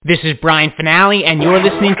This is Brian Fanale, and you're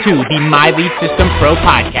listening to the My Lead System Pro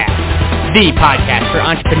podcast, the podcast for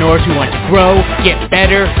entrepreneurs who want to grow, get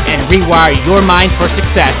better, and rewire your mind for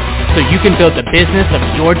success so you can build the business of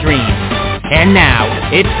your dreams. And now,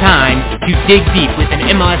 it's time to dig deep with an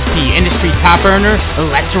MLSP industry top earner.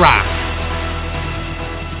 Let's rock.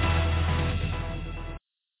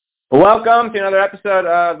 Welcome to another episode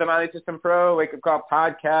of the My Lead System Pro Wake Up Call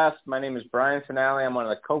podcast. My name is Brian Fanale. I'm one of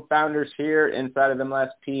the co-founders here inside of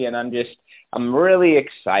MLSP, and I'm really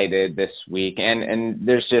excited this week. And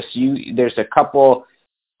there's a couple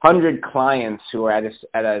hundred clients who are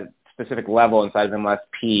at a specific level inside of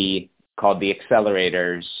MLSP called the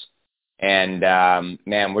accelerators. And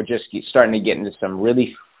man, we're just starting to get into some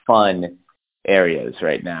really fun areas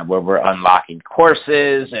right now where we're unlocking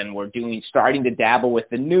courses, and we're starting to dabble with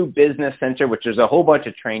the new business center, which there's a whole bunch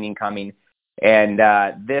of training coming. And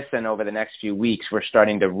and over the next few weeks, we're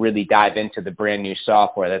starting to really dive into the brand new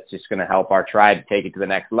software that's just going to help our tribe take it to the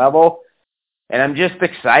next level. And I'm just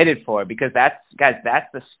excited for it because that's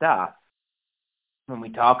the stuff when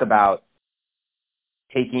we talk about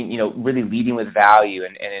taking, really leading with value.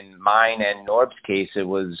 And in mine and Norb's case, it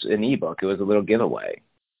was an ebook. It was a little giveaway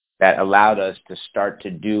that allowed us to start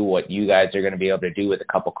to do what you guys are going to be able to do with a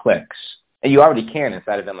couple clicks. And you already can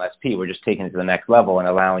inside of MLSP. We're just taking it to the next level and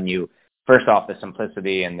allowing you, first off, the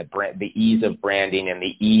simplicity and the ease of branding and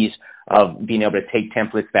the ease of being able to take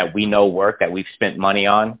templates that we know work, that we've spent money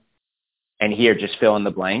on, and here just fill in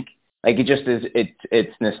the blank. Like it just is,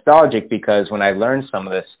 it's nostalgic because when I learned some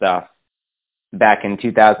of this stuff back in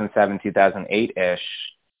 2007, 2008-ish,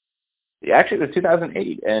 actually, it was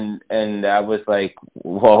 2008, and I was like,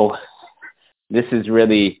 whoa, this is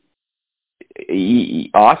really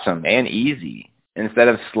awesome and easy. Instead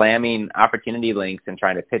of slamming opportunity links and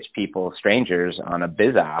trying to pitch people, strangers, on a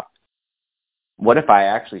biz op, what if I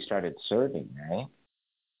actually started serving, right?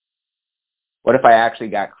 What if I actually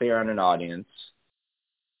got clear on an audience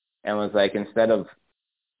and was like, instead of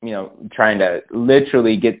trying to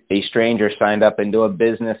literally get a stranger signed up into a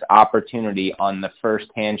business opportunity on the first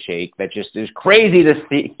handshake, that just is crazy to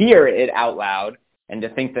hear it out loud and to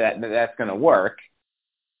think that that's going to work.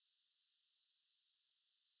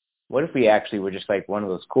 What if we actually were just like one of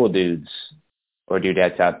those cool dudes or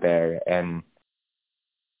dudettes out there and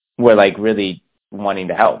we're like really wanting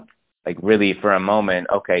to help, like really for a moment,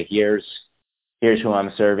 okay, here's who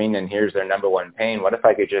I'm serving and here's their number one pain. What if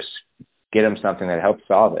I could just get them something that helps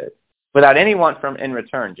solve it without any want from in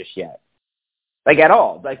return just yet, like at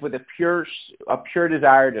all, like with a pure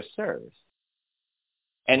desire to serve.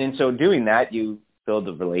 And in so doing that, you build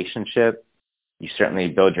a relationship. You certainly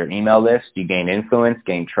build your email list. You gain influence,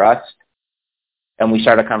 gain trust. And we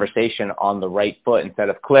start a conversation on the right foot instead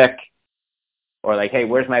of click or like, hey,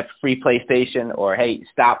 where's my free PlayStation? Or, hey,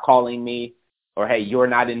 stop calling me. Or, hey, you're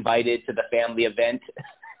not invited to the family event.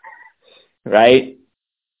 Right?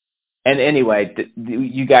 And anyway,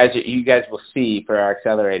 you guys will see for our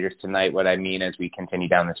accelerators tonight what I mean as we continue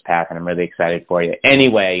down this path, and I'm really excited for you.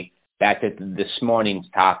 Anyway, back to this morning's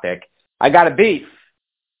topic. I got a beef.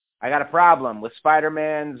 I got a problem with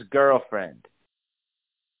Spider-Man's girlfriend.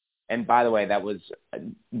 And by the way,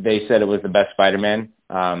 they said it was the best Spider-Man.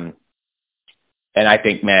 And I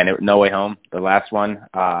think, man, No Way Home, the last one,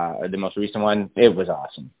 the most recent one, it was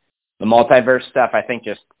awesome. The multiverse stuff, I think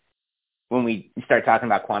just, when we start talking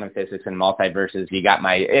about quantum physics and multiverses, you got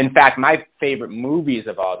my favorite movies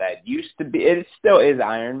of all that used to be, it still is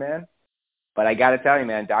Iron Man. But I got to tell you,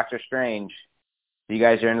 man, Doctor Strange, you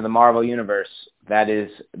guys are into the Marvel universe. That is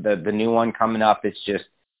the new one coming up. It's just,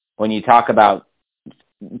 when you talk about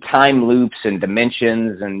time loops and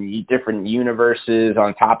dimensions and different universes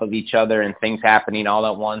on top of each other and things happening all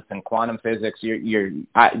at once and quantum physics, we're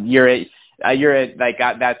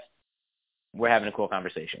having a cool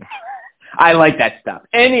conversation. I like that stuff.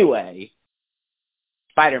 Anyway,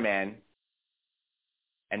 Spider-Man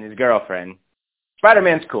and his girlfriend.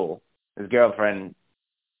 Spider-Man's cool. His girlfriend,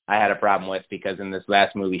 I had a problem with because in this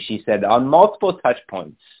last movie, she said on multiple touch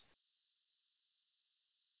points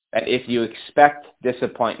that if you expect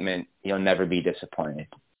disappointment, you'll never be disappointed.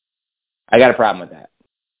 I got a problem with that.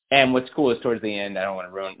 And what's cool is towards the end, I don't want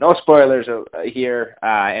to ruin, no spoilers here,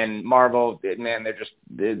 and Marvel, man, they're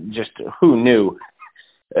just who knew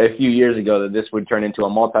a few years ago that this would turn into a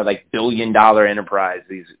multi-billion-dollar enterprise,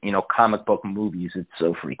 these, comic book movies. It's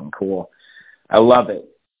so freaking cool. I love it.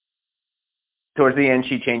 Towards the end,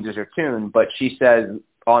 she changes her tune, but she says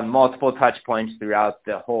on multiple touch points throughout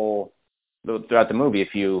the movie,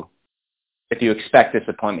 if you expect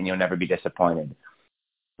disappointment, you'll never be disappointed.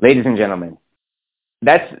 Ladies and gentlemen,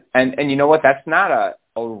 and you know what? That's not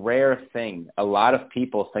a rare thing. A lot of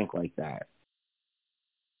people think like that.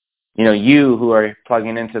 you who are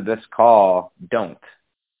plugging into this call don't,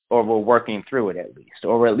 or we're working through it at least,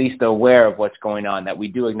 or we're at least aware of what's going on, that we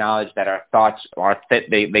do acknowledge that our thoughts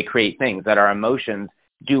they create things, that our emotions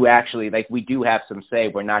do actually, like, we do have some say.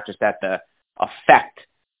 We're not just at the effect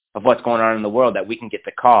of what's going on in the world, that we can get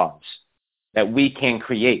the cause, that we can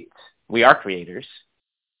create. We are creators.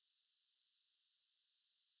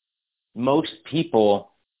 Most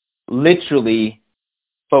people literally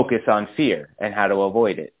focus on fear and how to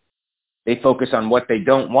avoid it. They focus on what they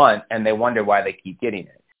don't want, and they wonder why they keep getting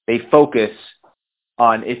it. They focus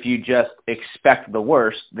on, if you just expect the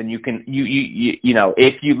worst, then you can,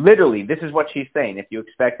 if you literally, this is what she's saying, if you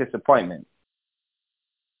expect disappointment,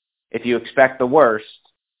 if you expect the worst,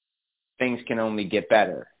 things can only get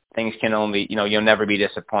better. Things can only, you'll never be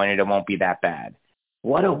disappointed. It won't be that bad.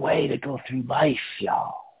 What a way to go through life,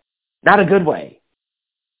 y'all. Not a good way.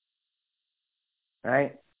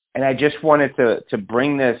 Right? And I just wanted to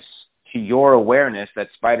bring this to your awareness that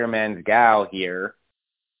Spider-Man's gal here,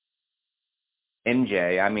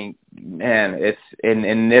 MJ, I mean, man, it's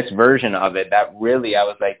in this version of it that really, I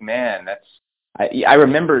was like, man, I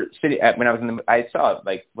remember sitting when I was I saw it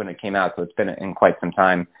like when it came out, so it's been in quite some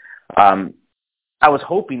time. I was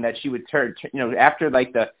hoping that she would turn, after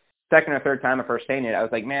like the second or third time of her saying it, I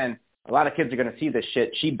was like, man, a lot of kids are going to see this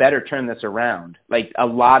shit. She better turn this around. Like, a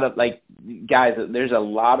lot of, like, guys, there's a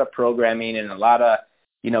lot of programming and a lot of,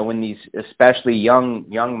 when these, especially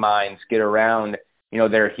young minds get around,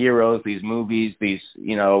 their heroes, these movies, these,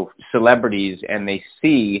 celebrities, and they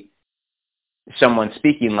see someone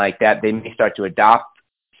speaking like that, they may start to adopt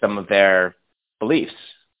some of their beliefs,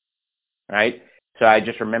 right? So I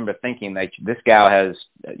just remember thinking, like, this gal has,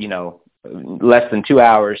 less than 2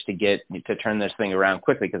 hours to turn this thing around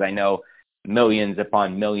quickly, because I know millions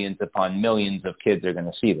upon millions upon millions of kids are going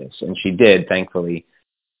to see this. And she did, thankfully.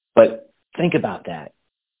 But think about that.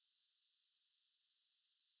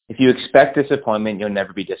 If you expect disappointment, you'll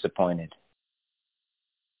never be disappointed.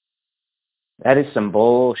 That is some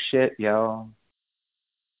bullshit, y'all.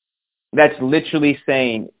 That's literally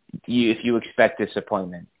saying if you expect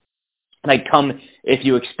disappointment. Like, come if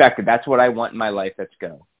you expect it. That's what I want in my life. Let's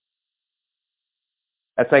go.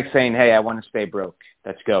 That's like saying, hey, I want to stay broke.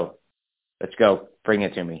 Let's go. Let's go. Bring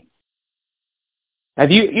it to me.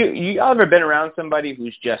 Have you ever been around somebody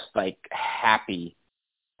who's just like happy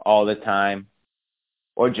all the time,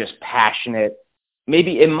 or just passionate?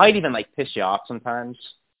 Maybe it might even like piss you off sometimes.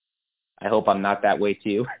 I hope I'm not that way to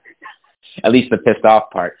you. At least the pissed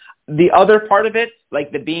off part. The other part of it,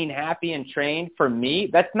 like the being happy and trained, for me,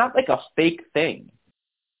 that's not like a fake thing.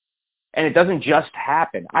 And it doesn't just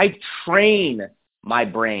happen. I train my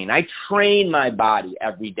brain. I train my body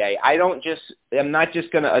every day. I'm not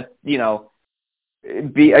just going to,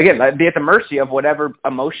 be at the mercy of whatever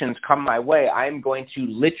emotions come my way. I'm going to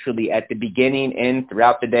literally, at the beginning and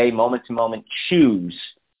throughout the day, moment to moment, choose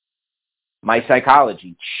my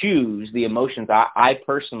psychology, choose the emotions I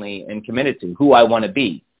personally am committed to, who I want to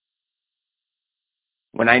be.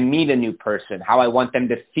 When I meet a new person, how I want them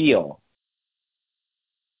to feel.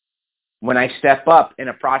 When I step up in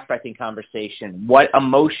a prospecting conversation, what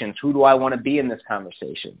emotions, who do I want to be in this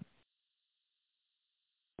conversation?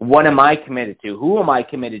 What am I committed to? Who am I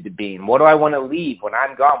committed to being? What do I want to leave when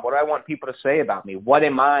I'm gone? What do I want people to say about me? What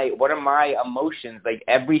are my emotions? Like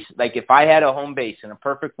if I had a home base in a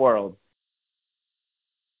perfect world,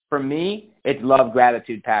 for me, it's love,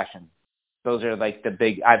 gratitude, passion. Those are like the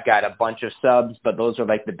big, I've got a bunch of subs, but those are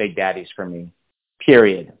like the big daddies for me,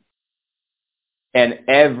 period. And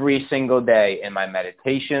every single day in my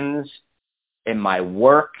meditations, in my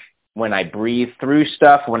work, when I breathe through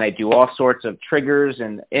stuff, when I do all sorts of triggers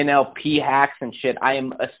and NLP hacks and shit, I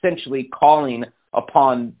am essentially calling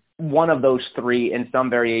upon one of those three in some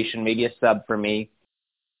variation, maybe a sub for me.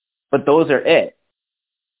 But those are it.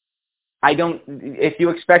 If you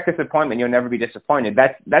expect disappointment, you'll never be disappointed.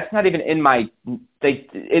 That's not even in my,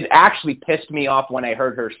 it actually pissed me off when I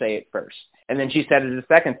heard her say it first. And then she said it a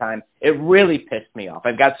second time. It really pissed me off.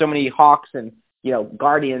 I've got so many hawks and,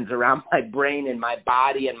 guardians around my brain and my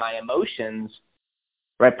body and my emotions,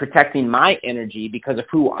 right, protecting my energy because of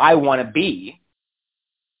who I want to be,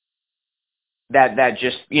 that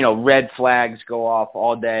just, red flags go off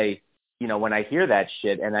all day, when I hear that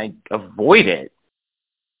shit, and I avoid it.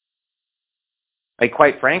 Like,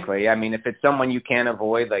 quite frankly, I mean, if it's someone you can't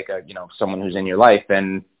avoid, like someone who's in your life,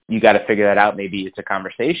 then you got to figure that out. Maybe it's a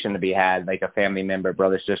conversation to be had, like a family member,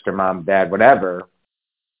 brother, sister, mom, dad, whatever.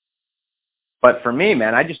 But for me,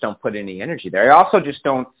 man, I just don't put any energy there. I also just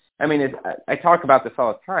don't, I mean, I talk about this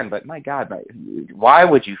all the time, but my God, why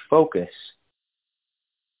would you focus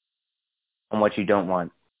on what you don't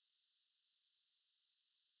want?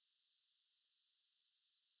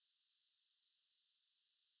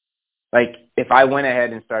 Like, if I went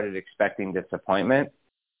ahead and started expecting disappointment,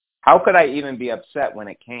 how could I even be upset when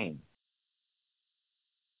it came?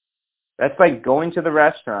 That's like going to the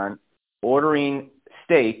restaurant, ordering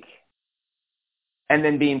steak, and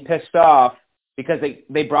then being pissed off because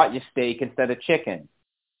they brought you steak instead of chicken.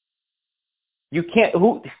 You can't,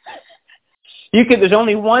 there's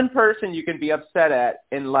only one person you can be upset at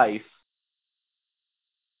in life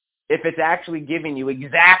if it's actually giving you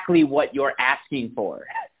exactly what you're asking for.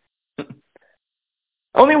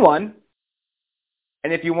 Only one.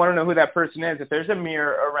 And if you want to know who that person is, if there's a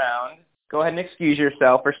mirror around, go ahead and excuse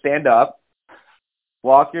yourself or stand up,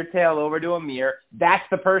 walk your tail over to a mirror. That's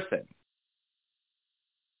the person.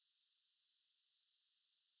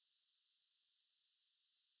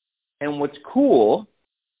 And what's cool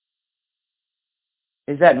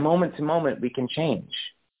is that moment to moment we can change.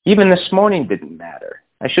 Even this morning didn't matter.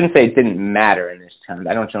 I shouldn't say it didn't matter in this time.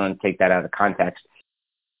 I don't want to take that out of context.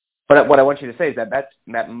 But what I want you to say is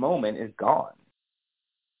that moment is gone.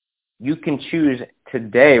 You can choose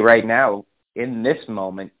today, right now, in this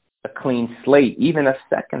moment, a clean slate, even a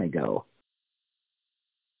second ago.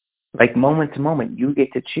 Like moment to moment, you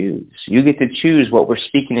get to choose. You get to choose what we're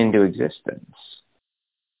speaking into existence.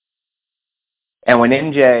 And when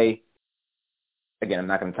MJ, again, I'm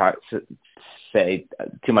not going to say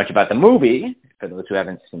too much about the movie. For those who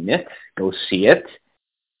haven't seen it, go see it.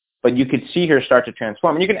 But you could see her start to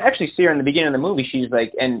transform. And you can actually see her in the beginning of the movie. She's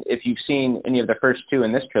like, and if you've seen any of the first two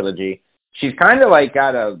in this trilogy, she's kind of like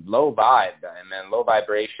got a low vibe, man, low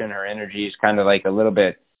vibration. Her energy is kind of like a little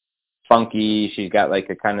bit funky. She's got like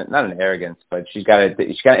a kind of, not an arrogance, but she's got an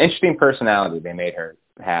interesting personality they made her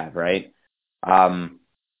have, right?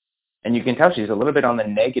 And you can tell she's a little bit on the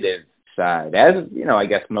negative side, as, you know, I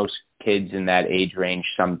guess most kids in that age range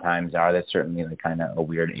sometimes are. That's certainly like kind of a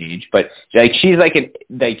weird age, but like she's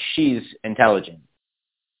intelligent,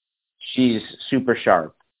 she's super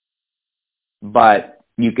sharp, but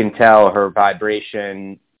you can tell her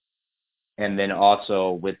vibration, and then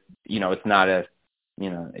also with, you know, it's not a, you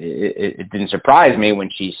know, it didn't surprise me when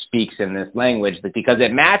she speaks in this language, but because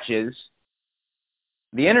it matches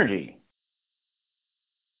the energy.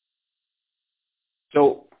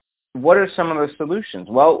 So what are some of the solutions?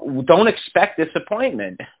 Well, don't expect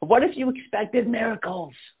disappointment. What if you expected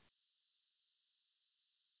miracles?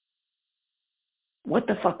 What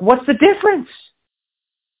the fuck? What's the difference?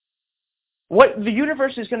 What the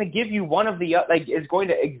universe is going to give you one of the, like, is going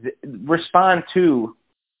to respond to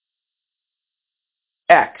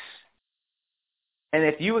X. And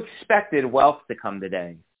if you expected wealth to come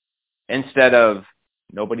today instead of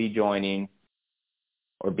nobody joining,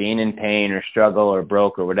 or being in pain or struggle or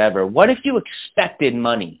broke or whatever, what if you expected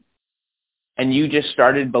money and you just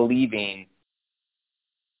started believing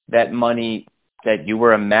that money, that you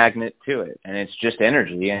were a magnet to it and it's just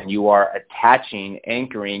energy, and you are attaching,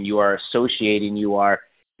 anchoring, you are associating, you are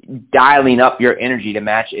dialing up your energy to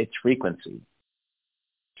match its frequency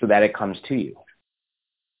so that it comes to you.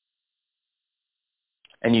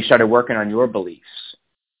 And you started working on your beliefs,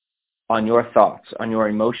 on your thoughts, on your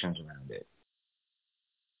emotions around it.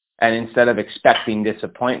 And instead of expecting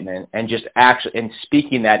disappointment and just actually and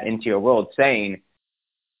speaking that into your world, saying,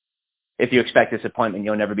 if you expect disappointment,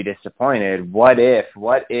 you'll never be disappointed. What if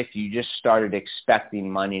you just started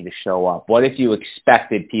expecting money to show up? What if you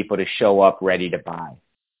expected people to show up ready to buy?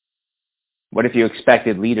 What if you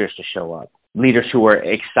expected leaders to show up? Leaders who were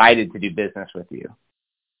excited to do business with you?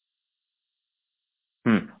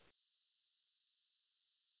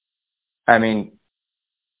 I mean,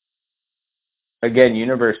 again,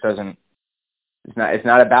 universe doesn't, it's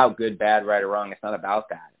not about good, bad, right, or wrong. It's not about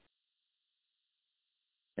that.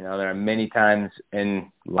 You know, there are many times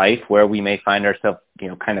in life where we may find ourselves, you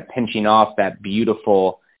know, kind of pinching off that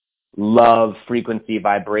beautiful love, frequency,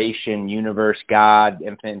 vibration, universe, God,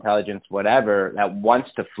 infinite intelligence, whatever, that wants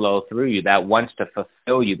to flow through you, that wants to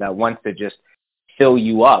fulfill you, that wants to just fill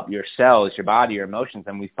you up, your cells, your body, your emotions,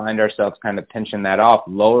 and we find ourselves kind of pinching that off,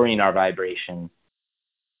 lowering our vibration,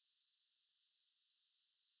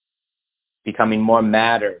 becoming more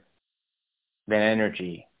matter than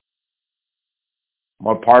energy,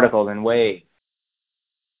 more particle than wave,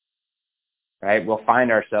 right? We'll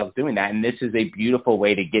find ourselves doing that. And this is a beautiful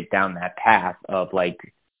way to get down that path of like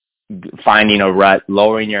finding a rut,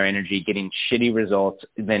 lowering your energy, getting shitty results,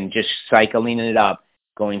 then just cycling it up,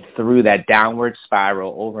 going through that downward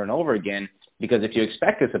spiral over and over again. Because if you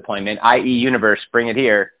expect disappointment, i.e. universe, bring it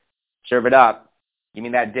here, serve it up. Give me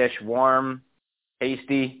that dish warm,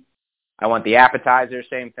 tasty. I want the appetizer,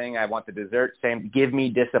 same thing. I want the dessert, same. Give me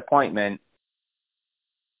disappointment.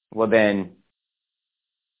 Well, then,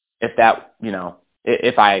 if that, you know,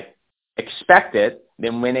 if I expect it,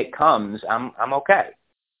 then when it comes, I'm okay.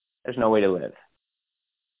 There's no way to live.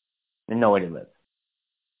 There's no way to live.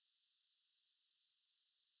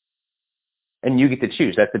 And you get to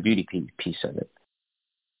choose. That's the beauty piece of it.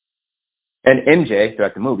 And MJ,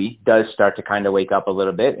 throughout the movie, does start to kind of wake up a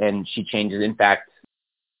little bit, and she changes. In fact,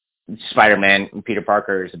 Spider-Man, Peter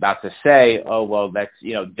Parker, is about to say, oh, well, that's,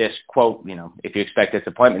 this quote, if you expect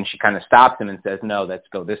disappointment, she kind of stops him and says, no, let's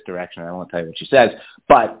go this direction. I won't tell you what she says.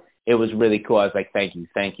 But it was really cool. I was like, thank you.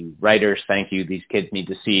 Writers, thank you. These kids need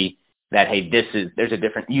to see that, hey,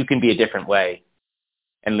 you can be a different way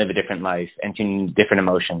and live a different life and tune different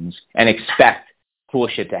emotions and expect cool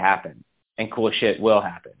shit to happen. And cool shit will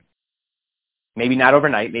happen. Maybe not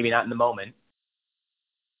overnight, maybe not in the moment,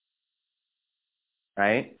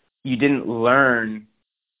 right? You didn't learn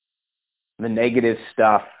the negative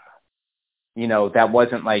stuff, that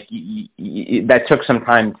wasn't like, that took some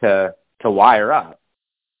time to wire up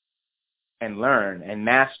and learn and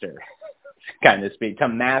master, kind of speak, to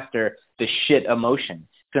master the shit emotion.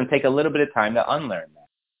 It's going to take a little bit of time to unlearn that.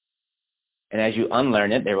 And as you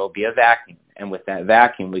unlearn it, there will be a vacuum. And with that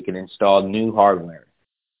vacuum, we can install new hardware,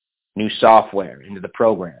 new software into the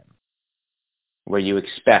program where you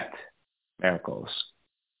expect miracles,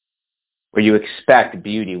 where you expect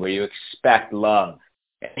beauty, where you expect love.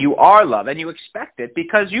 And you are love, and you expect it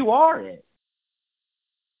because you are it.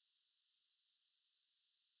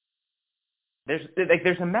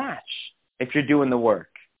 There's a match if you're doing the work.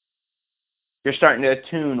 You're starting to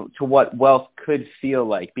attune to what wealth could feel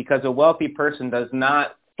like, because a wealthy person does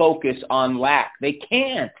not focus on lack. They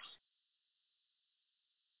can't.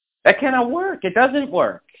 That cannot work. It doesn't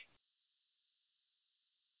work.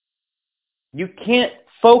 You can't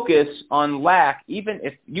focus on lack, even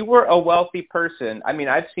if you were a wealthy person. I mean,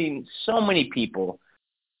 I've seen so many people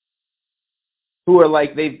who are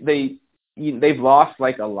like, they've lost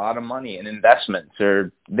like a lot of money in investments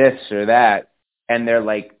or this or that, and they're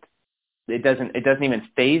like, it doesn't even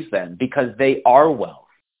faze them because they are wealth.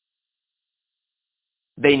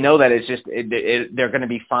 They know that it's just they're going to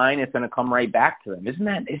be fine. It's going to come right back to them. Isn't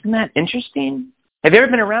that interesting? Have you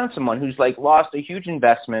ever been around someone who's like lost a huge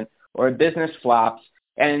investment or a business flops,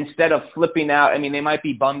 and instead of flipping out, I mean, they might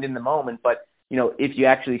be bummed in the moment, but if you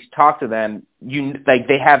actually talk to them,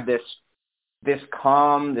 they have this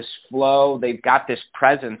calm, this flow. They've got this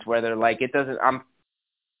presence where they're like, it doesn't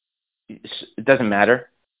matter.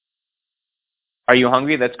 Are you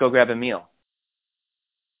hungry? Let's go grab a meal.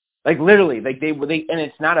 Like literally, like they, and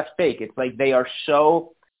it's not a fake. It's like they are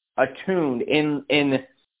so attuned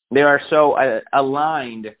they are so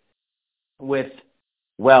aligned with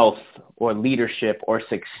wealth or leadership or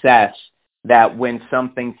success that when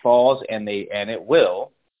something falls, and it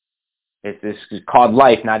will, this is called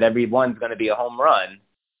life. Not everyone's going to be a home run,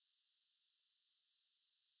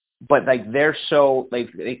 but like they're so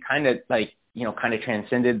like they kind of like kind of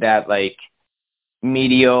transcended that like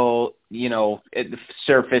medial,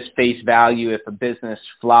 surface face value. If a business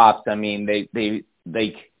flops, I mean, they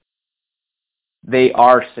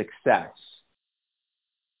are success.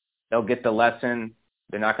 They'll get the lesson.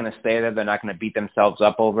 They're not going to stay there. They're not going to beat themselves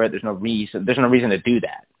up over it. There's no reason to do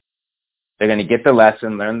that. They're going to get the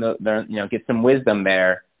lesson, get some wisdom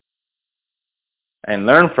there, and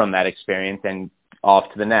learn from that experience, and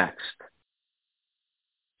off to the next.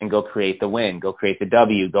 And go create the win, go create the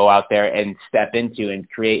W, go out there and step into and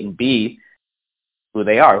create and be who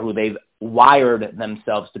they are, who they've wired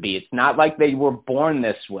themselves to be. It's not like they were born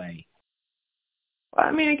this way. Well,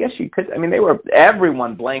 I mean, I guess you could. I mean,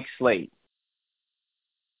 everyone blank slate.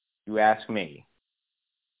 You ask me.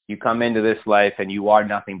 You come into this life and you are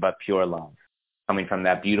nothing but pure love, coming from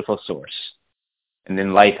that beautiful source. And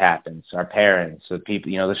then life happens. Our parents, the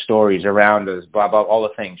people, the stories around us, blah, blah, all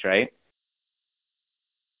the things, right?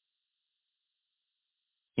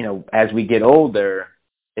 As we get older,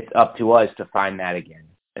 it's up to us to find that again.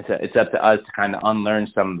 It's up to us to kind of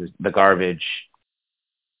unlearn some of the garbage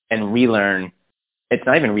and relearn. It's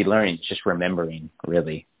not even relearning, it's just remembering,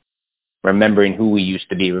 really. Remembering who we used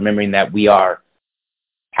to be, remembering that we are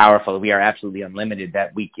powerful, we are absolutely unlimited,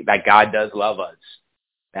 that God does love us,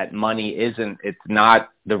 that money it's not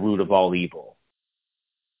the root of all evil.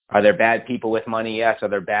 Are there bad people with money? Yes. Are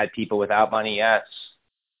there bad people without money? Yes.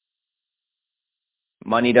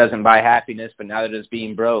 Money doesn't buy happiness, but neither does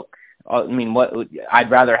being broke. I mean, I'd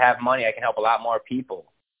rather have money. I can help a lot more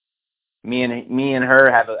people. Me and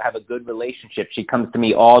her have a good relationship. She comes to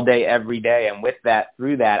me all day, every day, and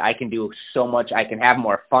through that, I can do so much. I can have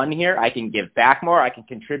more fun here. I can give back more. I can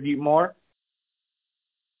contribute more.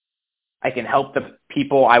 I can help the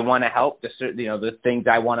people I want to help. The things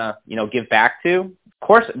I want to give back to. Of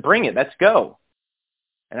course, bring it. Let's go.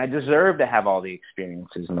 And I deserve to have all the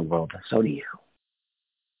experiences in the world, and so do you.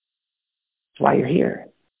 That's why you're here.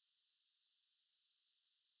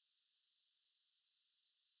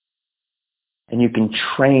 And you can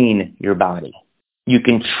train your body. You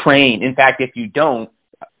can train. In fact, if you don't,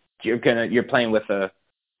 you're playing with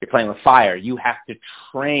fire. You have to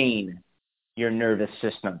train your nervous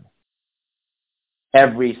system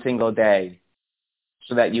every single day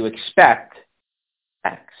so that you expect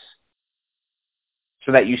X,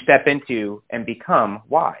 so that you step into and become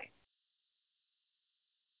Y.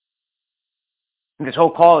 And this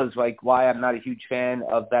whole call is like why I'm not a huge fan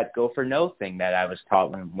of that go for no thing that I was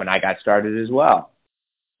taught when I got started as well.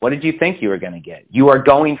 What did you think you were going to get? You are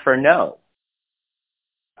going for no.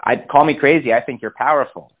 Call me crazy. I think you're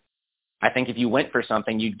powerful. I think if you went for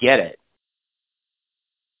something, you'd get it.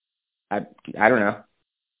 I don't know.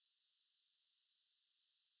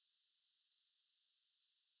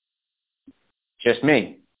 Just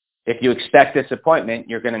me. If you expect disappointment,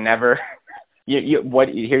 you're going to never. Here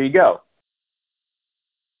you go.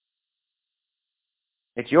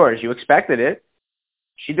 It's yours. You expected it.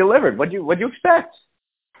 She delivered. What'd you expect?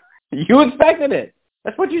 You expected it.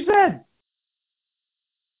 That's what you said.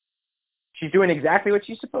 She's doing exactly what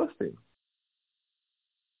she's supposed to.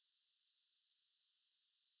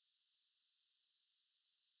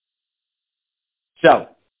 So,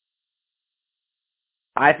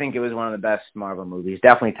 I think it was one of the best Marvel movies.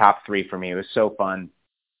 Definitely top 3 for me. It was so fun.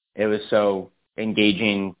 It was so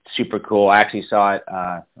engaging, super cool. I actually saw it.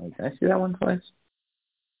 Can I see that one twice?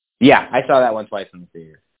 Yeah, I saw that one twice in the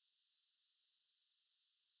theater.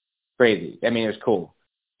 Crazy. I mean, it was cool.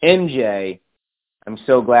 MJ, I'm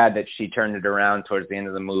so glad that she turned it around towards the end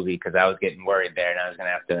of the movie because I was getting worried there, and I was going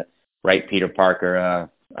to have to write Peter Parker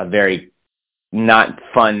a very not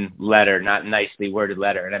fun letter, not nicely worded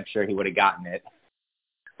letter, and I'm sure he would have gotten it.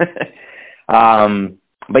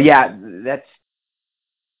 But yeah, that's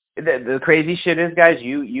the crazy shit is, guys,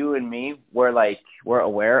 you and me, we're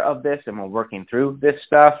aware of this and we're working through this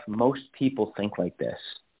stuff. Most people think like this.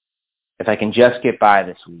 If I can just get by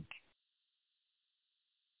this week,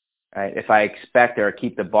 right? If I expect or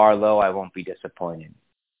keep the bar low, I won't be disappointed.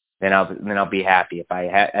 Then I'll be happy.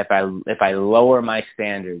 If I lower my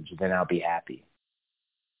standards, then I'll be happy.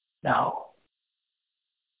 No.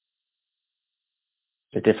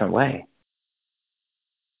 It's a different way.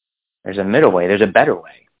 There's a middle way. There's a better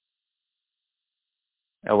way.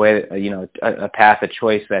 A way, a path, a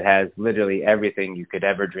choice that has literally everything you could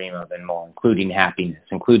ever dream of and more, including happiness,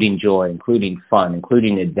 including joy, including fun,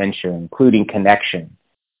 including adventure, including connection.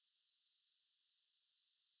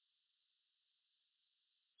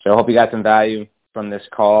 So I hope you got some value from this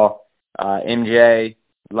call. MJ,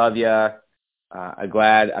 love ya. I'm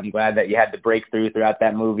glad that you had the breakthrough throughout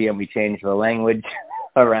that movie and we changed the language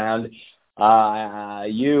around. I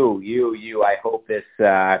hope this,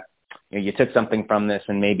 you took something from this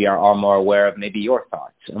and maybe are all more aware of maybe your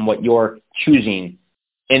thoughts and what you're choosing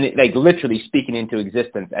and like literally speaking into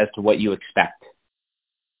existence as to what you expect.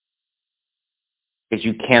 Because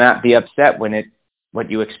you cannot be upset when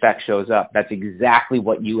what you expect shows up. That's exactly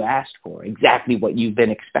what you asked for, exactly what you've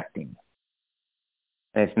been expecting.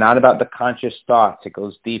 And it's not about the conscious thoughts. It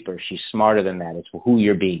goes deeper. She's smarter than that. It's who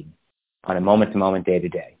you're being on a moment-to-moment,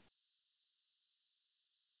 day-to-day.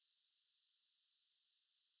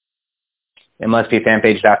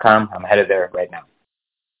 MLSPfanpage.com. I'm headed there right now.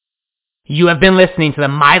 You have been listening to the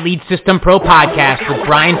My Lead System Pro podcast with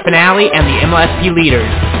Brian Fanale and the MLSP leaders.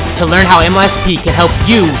 To learn how MLSP can help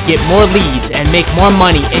you get more leads and make more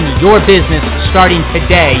money in your business starting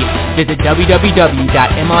today, visit www.mlsp.com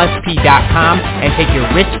and take your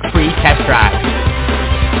risk-free test drive.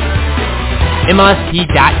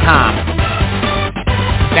 MLSP.com.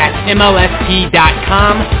 That's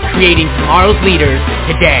MLSP.com, creating tomorrow's leaders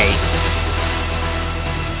today.